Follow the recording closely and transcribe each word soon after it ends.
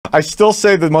I still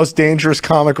say the most dangerous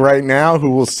comic right now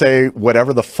who will say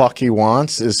whatever the fuck he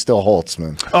wants is still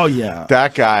Holtzman. Oh yeah,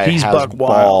 that guy he's has buck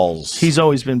balls. Wild. He's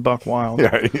always been buck wild.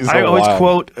 Yeah, I always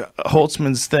quote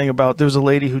Holtzman's thing about there was a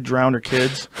lady who drowned her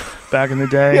kids back in the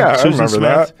day. Yeah, Susan I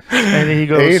remember Smith, that. And he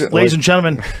goes, "Ladies and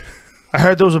gentlemen, I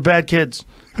heard those were bad kids."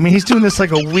 I mean, he's doing this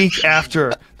like a week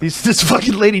after this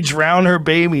fucking lady drowned her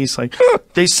baby. He's like,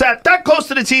 they sat that close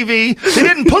to the TV. They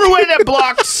didn't put away their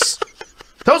blocks.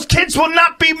 Those kids will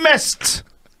not be missed.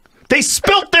 They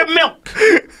spilt their milk.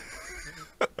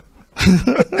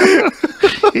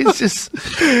 It's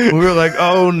just, we were like,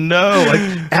 oh no. Like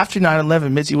after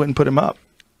 9/11, Mitzi wouldn't put him up.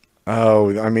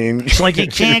 Oh, I mean, it's like, he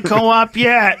can't go up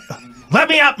yet. Let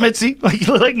me up, Mitzi.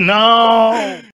 Like no.